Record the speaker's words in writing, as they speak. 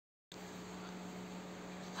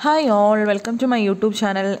Hi all, welcome to my YouTube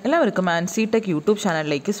channel. എല്ലാവർക്കും Ancy tech YouTube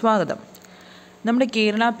ചാനലിലേക്ക് സ്വാഗതം. നമ്മുടെ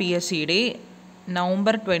കേരള PSCയുടെ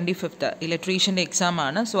November 25 ഇലക്ട്രീഷ്യൻ്റെ എക്സാം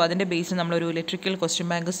ആണ്. സോ അതിൻ്റെ ബേസിൽ നമ്മളൊരു electrical question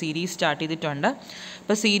bank series start ചെയ്തിട്ടുണ്ട്.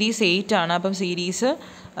 അപ്പോൾ സീരീസ് 8 ആണ്. അപ്പം സീരീസ്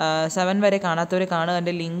 7 വരെ കാണാത്തവരെ കാണുക.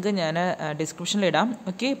 അതിൻ്റെ ലിങ്ക് ഞാൻ ഡിസ്ക്രിപ്ഷനിൽ ഇടാം.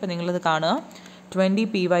 ഓക്കെ, ഇപ്പോൾ നിങ്ങളത് കാണുക. 20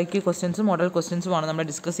 PYQ ക്വസ്റ്റ്യൻസും മോഡൽ ക്വസ്റ്റ്യൻസുമാണ് നമ്മൾ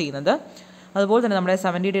ഡിസ്കസ് ചെയ്യുന്നത്. അതുപോലെ തന്നെ നമ്മുടെ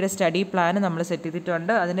 70 ഡേയുടെ സ്റ്റഡി പ്ലാൻ നമ്മൾ സെറ്റ്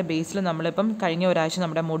ചെയ്തിട്ടുണ്ട്. അതിൻ്റെ ബേസിൽ നമ്മളിപ്പം കഴിഞ്ഞ ഒരാഴ്ച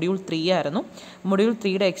നമ്മുടെ മൊഡ്യൂൾ 3 ആയിരുന്നു. മൊഡ്യൂൾ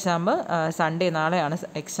 3യുടെ എക്സാം സൺഡേ നാളെയാണ്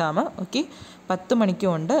എക്സാം. ഓക്കെ, 10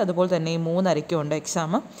 മണിക്കും ഉണ്ട്, അതുപോലെ തന്നെ 3:30ക്കും ഉണ്ട്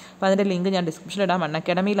എക്സാം. അപ്പോൾ അതിൻ്റെ ലിങ്ക് ഞാൻ ഡിസ്ക്രിപ്ഷനിൽ ഇടാം.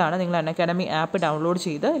 അക്കാഡമിയിലാണ്. നിങ്ങൾ അക്കാഡമി ആപ്പ് ഡൗൺലോഡ്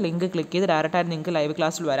ചെയ്ത് ലിങ്ക് ക്ലിക്ക് ചെയ്ത് ഡയറക്റ്റായിട്ട് നിങ്ങൾക്ക് ലൈവ്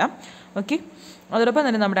ക്ലാസ്സിൽ വരാം. ഓക്കെ, അതോടൊപ്പം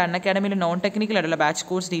തന്നെ നമ്മുടെ അക്കാഡമിയിൽ നോൺ ടെക്നിക്കലായിട്ടുള്ള ബാച്ച്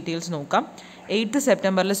കോഴ്സ് ഡീറ്റെയിൽസ് നോക്കാം. 8th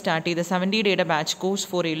സെപ്റ്റംബറിൽ സ്റ്റാർട്ട് ചെയ്ത 70 ഡേയുടെ batch course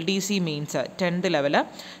for LDC mains 10th level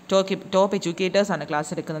top എഡ്യൂക്കേറ്റേഴ്സാണ് class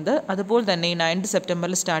എടുക്കുന്നത്. അതുപോലെ തന്നെ 9th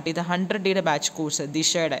സെപ്റ്റംബറിൽ സ്റ്റാർട്ട് ചെയ്ത 100 ഡേയുടെ batch course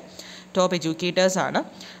ദിശയുടെ top എഡ്യൂക്കേറ്റേഴ്സാണ്.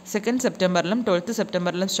 2nd സെപ്റ്റംബറിലും 12th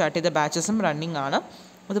സെപ്റ്റംബറിലും start ചെയ്ത ബാച്ചസും റണ്ണിങ് ആണ്.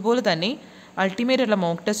 അതുപോലെ തന്നെ അൾട്ടിമേറ്റ് ആയിട്ടുള്ള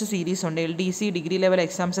മോക്ക് ടെസ്റ്റ് സീരീസ് ഉണ്ട്. LDC ഡിഗ്രി ലെവൽ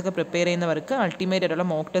എക്സാംസ് ഒക്കെ പ്രിപ്പയർ ചെയ്യുന്നവർക്ക് അൾട്ടിമേറ്റ് ആയിട്ടുള്ള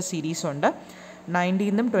മോക്ക് ടെസ്റ്റ് സീരീസ് ഉണ്ട്.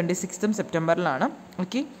 19th 26th സെപ്റ്റംബറിലാണ്.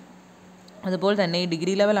 ഓക്കെ, അതുപോലെ തന്നെ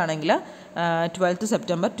ഡിഗ്രി ലെവലാണെങ്കിൽ 12th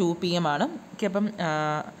സെപ്റ്റംബർ 2 PM ആണ്. ഓക്കെ, അപ്പം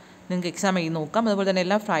നിങ്ങൾക്ക് എക്സാം എഴുതി നോക്കാം. അതുപോലെ തന്നെ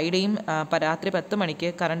എല്ലാ ഫ്രൈഡേയും രാത്രി 10 മണിക്ക്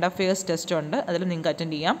കറണ്ട് അഫെയർസ് ടെസ്റ്റ് ഉണ്ട്. അതിൽ നിങ്ങൾക്ക്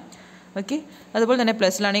അറ്റൻഡ് ചെയ്യാം. ഓക്കെ, അതുപോലെ തന്നെ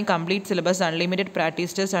പ്ലസിലാണെങ്കിൽ complete syllabus, unlimited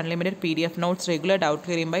practice test, unlimited PDF notes, regular doubt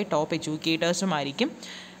clearing by top എഡ്യൂക്കേറ്റേഴ്സും ആയിരിക്കും.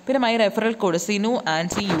 പിന്നെ my referral code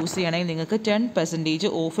CINUANCI use ചെയ്യണമെങ്കിൽ നിങ്ങൾക്ക്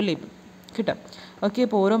 10% ഓഫ് കിട്ടും. ഓക്കെ,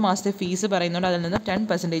 ഇപ്പോൾ ഓരോ മാസത്തെ ഫീസ് പറയുന്നുണ്ട്, അതിൽ നിന്ന്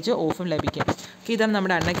 10% ഓഫും ലഭിക്കും. ഓക്കെ, ഇതാണ്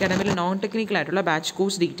നമ്മുടെ അക്കാഡമിയിൽ non ടെക്നിക്കലായിട്ടുള്ള batch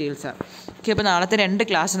course details. Okay, അപ്പോൾ നാളത്തെ 2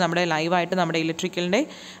 ക്ലാസ് നമ്മുടെ ലൈവായിട്ട് നമ്മുടെ ഇലക്ട്രിക്കലിൻ്റെ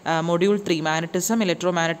മൊഡ്യൂൾ 3 മാഗ്നറ്റിസം,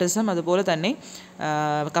 ഇലക്ട്രോ മാഗ്നറ്റിസം, അതുപോലെ തന്നെ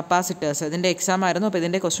കപ്പാസിറ്റേഴ്സ് ഇതിൻ്റെ എക്സാം ആയിരുന്നു. അപ്പോൾ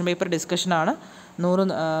ഇതിൻ്റെ ക്വസ്റ്റ്യൻ പേപ്പർ ഡിസ്കഷനാണ്.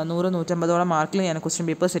 100-150 മാർക്കിൽ ഞാൻ ക്വസ്റ്റ്യൻ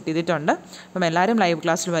പേപ്പർ സെറ്റ് ചെയ്തിട്ടുണ്ട്. അപ്പം എല്ലാവരും ലൈവ്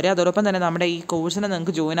ക്ലാസ്സിൽ വരിക. അതോടൊപ്പം തന്നെ നമ്മുടെ ഈ കോഴ്സിന്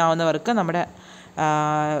നിങ്ങൾക്ക് ജോയിൻ ആവുന്നവർക്ക് നമ്മുടെ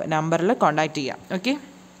നമ്പറിൽ കോൺടാക്റ്റ് ചെയ്യാം. ഓക്കെ,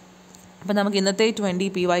 അപ്പോൾ നമുക്ക് ഇന്നത്തെ 20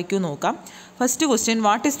 PYQ നോക്കാം. First question,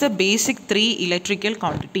 what is the basic 3 electrical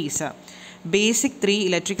quantities? Basic 3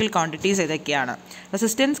 electrical quantities ഏതൊക്കെയാണ്?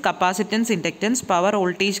 Resistance, capacitance, inductance, power,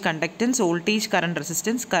 voltage, conductance, voltage, current,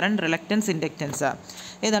 resistance, current, reluctance, inductance.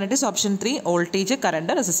 ഏതാണ്? It is option 3 voltage,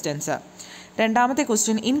 current, resistance. രണ്ടാമത്തെ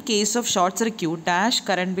question, in case of short circuit dash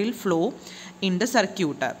current will flow in the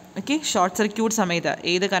circuit. Okay, short circuit സമയത്ത്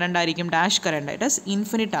ഏത് current ആയിരിക്കും? Dash current. It is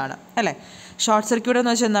infinite ആണ് അല്ലേ? Short circuit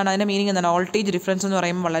എന്ന് വെച്ചാൽ എന്താണ്? അതിൻ്റെ മീനിങ് എന്താണ്? വോൾട്ടേജ് ഡിഫറൻസ് എന്ന്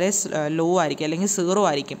പറയുമ്പോൾ വളരെ ലോ ആയിരിക്കും, അല്ലെങ്കിൽ 0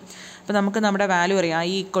 ആയിരിക്കും. അപ്പോൾ നമുക്ക് നമ്മുടെ വാല്യൂ അറിയാം,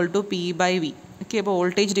 I = P/V. ഓക്കെ, അപ്പോൾ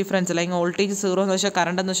വോൾട്ടേജ് ഡിഫറൻസ് അല്ലെങ്കിൽ വോൾട്ടേജ് 0 എന്ന് വെച്ചാൽ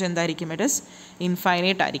കറണ്ട് എന്ന് വെച്ചാൽ എന്തായിരിക്കും? ഇറ്റ് ഈസ്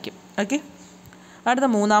ഇൻഫൈനൈറ്റ് ആയിരിക്കും. ഓക്കെ, അടുത്ത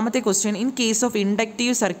മൂന്നാമത്തെ question, in case of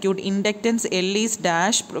inductive circuit inductance L is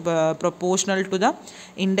dash proportional to the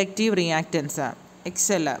inductive reactance.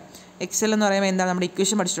 XL എന്ന് പറയുമ്പോൾ എന്താണ്? നമ്മുടെ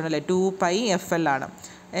ഇക്വേഷൻ പഠിച്ചിട്ടുണ്ടല്ലേ, 2πfL ആണ്.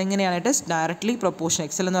 എങ്ങനെയാണ്? It is directly proportional.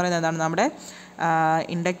 XL എന്ന് പറയുന്നത് എന്താണ്? നമ്മുടെ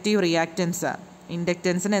ഇൻഡക്റ്റീവ് റിയാക്റ്റൻസ്,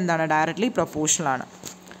 ഇൻഡക്റ്റൻസിന് എന്താണ്? ഡയറക്ട്ലി പ്രൊപ്പോർഷണൽ ആണ്.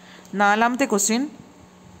 നാലാമത്തെ ക്വസ്റ്റ്യൻ,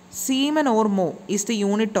 സീമൻ ഓർ മോ ഈസ് ദി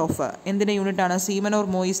യൂണിറ്റ് ഓഫ്, എന്തിൻ്റെ യൂണിറ്റ് ആണ്? സീമൻ ഓർ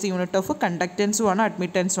മോ ഈസ് ദി യൂണിറ്റ് ഓഫ് കണ്ടക്റ്റൻസും ആണ്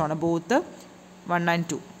അഡ്മിറ്റൻസും ആണ്, ബോത്ത് 1 and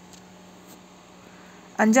 2.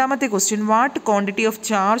 അഞ്ചാമത്തെ question, what quantity of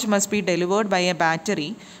charge must be delivered by A battery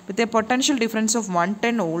with a potential difference of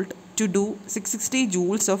 110 volt to do 660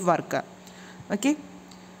 joules of work? Okay,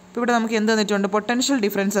 ഇപ്പോൾ ഇവിടെ നമുക്ക് എന്ത് തന്നിട്ടുണ്ട്? Potential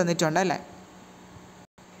difference തന്നിട്ടുണ്ട് അല്ലേ?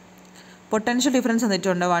 പൊട്ടൻഷ്യൽ ഡിഫറൻസ്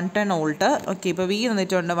തന്നിട്ടുണ്ട് 110 വോൾട്ട്. ഓക്കെ, ഇപ്പോൾ V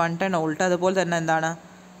തന്നിട്ടുണ്ട് 110 വോൾട്ട്. അതുപോലെ തന്നെ എന്താണ്?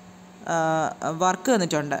 വർക്ക്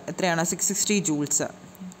തന്നിട്ടുണ്ട് എത്രയാണ്? 660 ജൂൾസ്.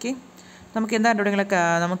 ഓക്കെ, നമുക്ക് എന്താ കണ്ടുപിടിക്കുക?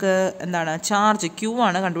 നമുക്ക് എന്താണ്? ചാർജ് Q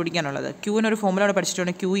ആണ് കണ്ടുപിടിക്കാനുള്ളത്. Qനൊരു ഫോർമുല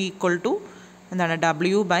പഠിച്ചിട്ടുണ്ട്, Q = എന്താണ്?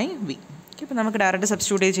 W/V. ഓക്കെ, ഇപ്പോൾ നമുക്ക് ഡയറക്റ്റ്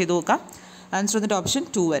സബ്സ്റ്റിറ്റ്യൂട്ട് ചെയ്ത് നോക്കാം. ആൻസർ വന്നിട്ട് ഓപ്ഷൻ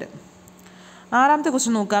 2 വരും. ആറാമത്തെ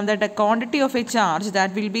ക്വസ്റ്റ്യൻ നോക്കാം, that A quantity of A charge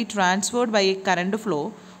that will be transferred by A current flow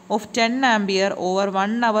of 10 ampere over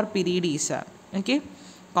 1 hour period is. Okay,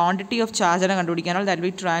 quantity of ചാർജാണ് കണ്ടുപിടിക്കാനുള്ള. That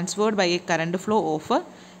will transferred by A current flow of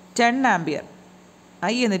 10 ampere.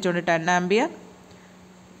 I എന്നിട്ടുണ്ട് 10 ampere.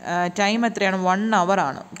 Time എത്രയാണ്? 1 hour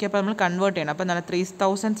ആണ്. Okay, അപ്പോൾ നമ്മൾ convert ചെയ്യണം. അപ്പോൾ എന്താണ്?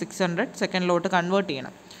 3600 സെക്കൻഡിലോട്ട് convert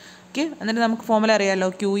ചെയ്യണം. Okay, എന്നിട്ട് നമുക്ക് ഫോർമുല അറിയാമല്ലോ,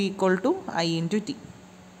 Q = I × T.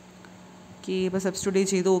 ഓക്കെ, ഇപ്പോൾ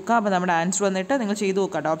സബ്സ്റ്റിറ്റ്യൂട്ട് ചെയ്ത് നോക്കുക. അപ്പോൾ നമ്മുടെ ആൻസർ വന്നിട്ട് നിങ്ങൾ ചെയ്ത്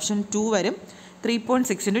നോക്കാം. ഓപ്ഷൻ 2 വരും.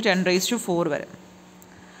 3.6 × 10⁴ വരും.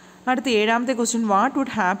 അടുത്ത ഏഴാമത്തെ question, what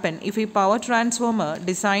would happen if A power transformer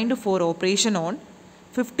designed for operation on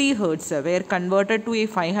 50 Hz were converted to a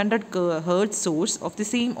 500 Hz source of the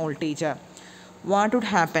same voltage? What would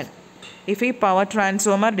happen if a power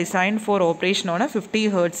transformer designed for operation on a 50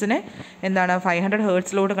 Hz എന്താണ് 500 Hz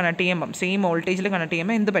ലോട്ട് connect ചെയ്യുമ്പം same വോൾട്ടേജിൽ connect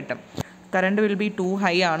ചെയ്യുമ്പോൾ എന്ത് പറ്റും? current will be too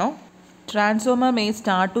high ആണോ? Transformer may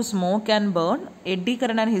start to smoke and burn. Eddy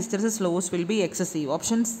current and hysteresis loss will be excessive.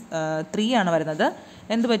 Options 3 ആണ് വരുന്നത്.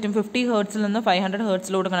 എന്ത് പറ്റും? 50 ഹേർട്സിൽ നിന്ന് 500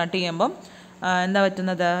 ഹേർട്സിലോട്ട് കണക്ട് ചെയ്യുമ്പം എന്താ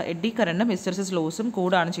പറ്റുന്നത്? എഡ്ഡി കറണ്ടും ഹിസ്റ്ററിസിസ് ലോസും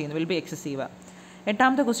കൂടാണ് ചെയ്യുന്നത്. Will be excessive.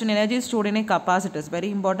 എട്ടാമത്തെ question, energy stored in A capacitors. Very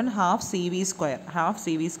important. Half C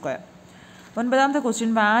V square. ഒൻപതാമത്തെ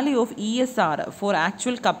question, value of ESR four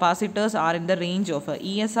actual capacitors are in the range of.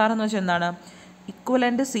 ESR എന്ന് വെച്ചാൽ എന്താണ്?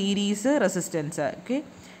 Equivalent series resistance. Okay,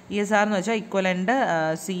 ESR എന്ന് വെച്ചാൽ equivalent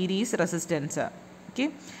series resistance. Okay,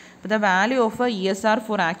 അപ്പോൾ the value of ESR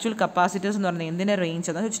four actual capacitors എന്ന് പറഞ്ഞാൽ എന്തിൻ്റെ റേഞ്ച്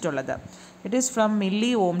എന്ന് വെച്ചിട്ടുള്ളത്? It is from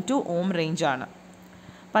milli Om two ohm range ആണ്.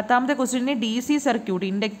 പത്താമത്തെ question DC circuit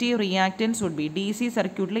inductive reactance would be. DC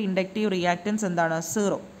സർക്യൂട്ടിൽ ഇൻഡക്റ്റീവ് റിയാക്റ്റൻസ് എന്താണ്?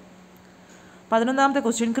 0. 11ാമത്തെ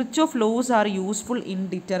question, Kirchhoff loss R useful in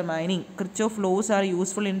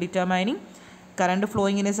determining. Current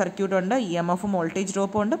flowing in A circuit ഉണ്ട്, EMFും voltage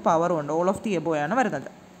ഡ്രോപ്പും ഉണ്ട്, പവറും ഉണ്ട്. All of the above ആണ് വരുന്നത്.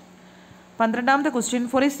 12ാമത്തെ question,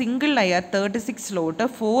 four A single layer 36 slot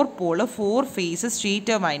 4 Paul 4 face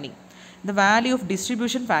stator winding. The value of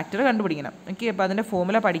distribution factor കണ്ടുപിടിക്കണം. Okay, അപ്പോൾ അതിൻ്റെ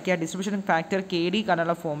formula പഠിക്കുക. ഡിസ്ട്രിബ്യൂഷൻ ഫാക്ടർ KD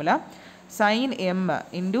കാണാനുള്ള formula sin m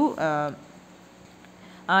into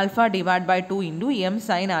alpha divide by 2 into m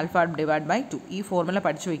sin alpha divide by 2. ഈ formula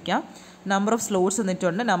പഠിച്ചു വയ്ക്കാം. Number of slots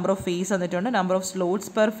തന്നിട്ടുണ്ട്, number of phase തന്നിട്ടുണ്ട്, number of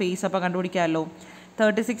slots per face അപ്പോൾ കണ്ടുപിടിക്കാമല്ലോ.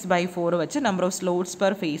 36/4 വെച്ച് number of slots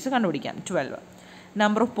per face കണ്ടുപിടിക്കാം. 12.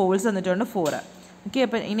 Number of Paul's തന്നിട്ടുണ്ട് 4. Okay,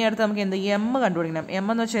 അപ്പോൾ ഇനി അടുത്ത് നമുക്ക് എന്ത് M കണ്ടുപിടിക്കണം. M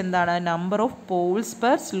എന്ന് വെച്ചാൽ എന്താണ്? Number of Paul's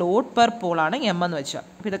per slot per പോളാണ് M എന്ന് വെച്ചാൽ.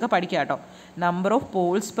 അപ്പോൾ ഇതൊക്കെ പഠിക്കുക കേട്ടോ. Number of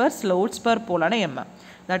Paul's per slots per പോളാണ് M.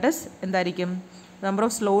 That is എന്തായിരിക്കും? Number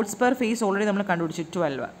of slots per face already നമ്മൾ കണ്ടുപിടിച്ചു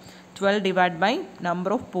 12 divide by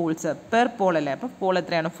number of Paul's per Paul അല്ലേ. അപ്പോൾ പോൾ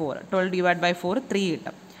എത്രയാണ്? 4. 12 ഡിവൈഡ് ബൈ 4 3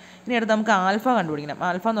 കിട്ടും. ഇനി അടുത്ത് നമുക്ക് ആൽഫ കണ്ടുപിടിക്കണം.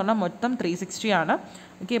 ആൽഫ എന്ന് പറഞ്ഞാൽ മൊത്തം 360 ആണ്.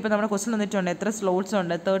 ഓക്കെ, ഇപ്പോൾ നമ്മുടെ ക്വസ്റ്റ്യൻ വന്നിട്ടുണ്ട് എത്ര സ്ലോട്ട്സ്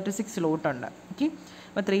ഉണ്ട്? 36 സ്ലോട്ട് ഉണ്ട്. ഓക്കെ,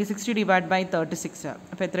 അപ്പോൾ 360 ഡിവൈഡ് ബൈ 36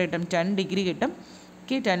 അപ്പോൾ എത്ര കിട്ടും? 10 ഡിഗ്രി കിട്ടും.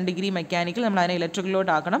 ഓക്കെ, 10 ഡിഗ്രി മെക്കാനിക്കൽ, നമ്മൾ അതിനെ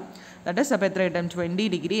ഇലക്ട്രിക്കലോട്ട് ആക്കണം. ദാറ്റ് ഈസ് അപ്പോൾ എത്ര കിട്ടും? 20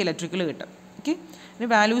 ഡിഗ്രി ഇലക്ട്രിക്കൽ കിട്ടും. ഓക്കെ, ഇനി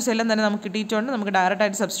വാല്യൂസ് എല്ലാം തന്നെ നമുക്ക് കിട്ടിയിട്ടുണ്ട്. നമുക്ക്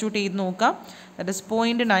ഡയറക്റ്റായിട്ട് സബ്സ്റ്റിറ്റ്യൂട്ട് ചെയ്ത് നോക്കാം. ദാറ്റ് ഈസ്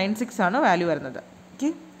 0.96 ആണ് വാല്യൂ വരുന്നത്. ഓക്കെ,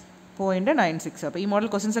 0.96. അപ്പോൾ ഈ മോഡൽ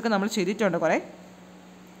ക്വസ്റ്റ്യൻസ് ഒക്കെ നമ്മൾ ചെയ്തിട്ടുണ്ട് കുറേ.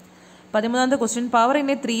 13ാമത്തെ question, power in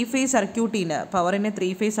A 3 face സർക്യൂട്ടിന്. Power in A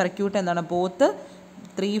 3 phase circuit എന്താണ്? Both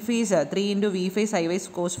 3 face 3 into V face I vice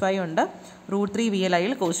cos 5 ഉണ്ട്, √3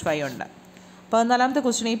 VLIൽ cos 5 ഉണ്ട്. 14ാമത്തെ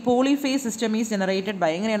ക്വസ്റ്റ്യൻ, ഈ polyphase system is generated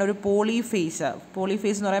by. എങ്ങനെയാണ് ഒരു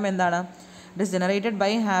പോളിഫേസ് എന്ന് പറയുമ്പോൾ എന്താണ്? It is generated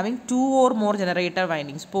by having 2 or more generator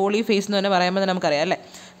windings. Polyphase എന്ന് തന്നെ പറയുമ്പോൾ നമുക്കറിയാം അല്ലേ,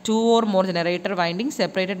 2 or more generator windings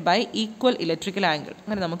separated by equal electrical angle.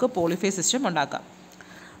 അങ്ങനെ നമുക്ക് പോളിഫേസ് സിസ്റ്റം ഉണ്ടാക്കാം.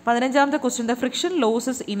 15ാമത്തെ question, the friction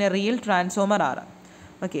losses in A real transformer R.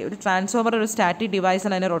 Okay, ഒരു transformer ഒരു സ്റ്റാറ്റിക്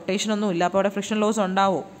ഡിവൈസാണ്, അതിന് റൊട്ടേഷൻ ഒന്നും ഇല്ല. അപ്പോൾ അവിടെ ഫ്രിക്ഷൻ ലോസ്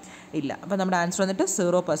ഉണ്ടാവോ? ഇല്ല. അപ്പോൾ നമ്മുടെ ആൻസർ വന്നിട്ട്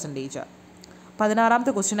 0%.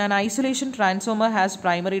 16ാമത്തെ question, an isolation transformer has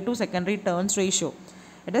primary to secondary turns ratio.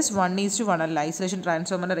 It is 1:1 അല്ല. ഐസൊലേഷൻ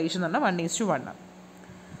ട്രാൻസ്ഫോമറിൻ്റെ റേഷ്യോ എന്ന് പറഞ്ഞാൽ 1:1.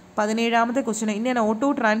 17ാമത്തെ question, in an auto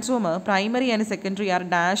transformer primary and secondary R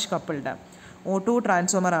dash coupled. Auto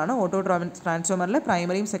transformer ആണ്. ഓട്ടോ ട്രാൻസ്ഫോമറിൽ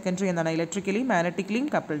പ്രൈമറിയും സെക്കൻഡറി എന്താണ്? ഇലക്ട്രിക്കലി മാഗ്നറ്റിക്കലിയും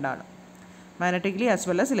കപ്പിൾഡ് ആണ്. Magnetically as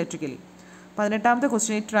well as electrically. 18ാമത്തെ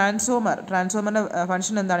question, ട്രാൻസ്ഫോമറിൻ്റെ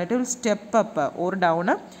function എന്താണ്? It will step up or down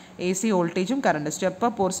AC വോൾട്ടേജും current. Step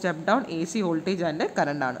up or step down AC voltage and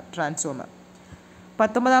current ആണ് transformer.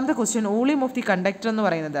 19ാമത്തെ question, volume of the conductor എന്ന്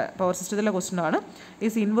പറയുന്നത് power സിസ്റ്റത്തിലെ question ആണ്.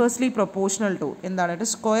 Is inversely proportional to എന്താണ്? It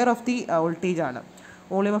square of the voltage ആണ്.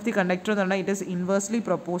 Volume of the conductor എന്ന് പറഞ്ഞാൽ it is inversely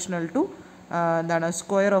proportional to എന്താണ്?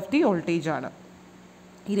 സ്ക്വയർ ഓഫ് ദി വോൾട്ടേജ് ആണ്.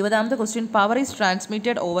 20ാമത്തെ question, power is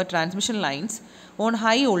transmitted over transmission lines on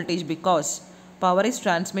high voltage because. Power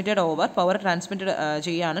transmitted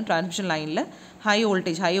ചെയ്യാണ് transmission ലൈനിൽ high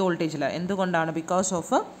വോൾട്ടേജിൽ. എന്തുകൊണ്ടാണ്? Because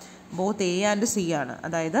of both A and C ആണ്.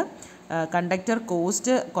 അതായത് കണ്ടക്ടർ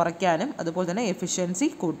കോസ്റ്റ് കുറയ്ക്കാനും അതുപോലെ തന്നെ എഫിഷ്യൻസി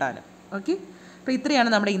കൂട്ടാനും. ഓക്കെ, അപ്പോൾ ഇത്രയാണ്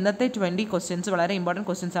നമ്മുടെ ഇന്നത്തെ 20 ക്വസ്റ്റ്യൻസ്. വളരെ ഇമ്പോർട്ടൻറ്റ്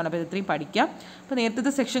ക്വസ്റ്റ്യൻസ് ആണ്. അപ്പോൾ ഇത്രയും പഠിക്കാം. അപ്പോൾ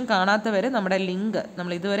നേരത്തെ സെക്ഷൻ കാണാത്തവർ നമ്മുടെ ലിങ്ക്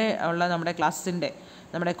നമ്മൾ ഇതുവരെ ഉള്ള നമ്മുടെ ക്ലാസ്സിൻ്റെ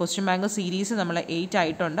നമ്മുടെ ക്വസ്റ്റ്യൻ ബാങ്ക് സീരീസ് നമ്മൾ 8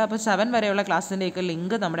 ആയിട്ടുണ്ട്. അപ്പോൾ 7 വരെയുള്ള ക്ലാസ്സിൻ്റെയൊക്കെ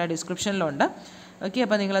ലിങ്ക് നമ്മുടെ ഡിസ്ക്രിപ്ഷനിലുണ്ട്. ഓക്കെ,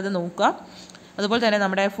 അപ്പോൾ നിങ്ങളത് നോക്കുക. അതുപോലെ തന്നെ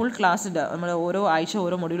നമ്മുടെ ഫുൾ ക്ലാസ് നമ്മൾ ഓരോ ആഴ്ച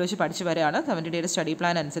ഓരോ മൊഡ്യൂൾ വെച്ച് പഠിച്ച് വരെയാണ് 70 ഡേയുടെ സ്റ്റഡി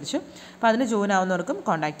പ്ലാൻ അനുസരിച്ച്. അപ്പോൾ അതിന് ജോയിൻ ആവുന്നവർക്കും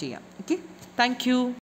കോൺടാക്റ്റ് ചെയ്യാം. Okay, thank you.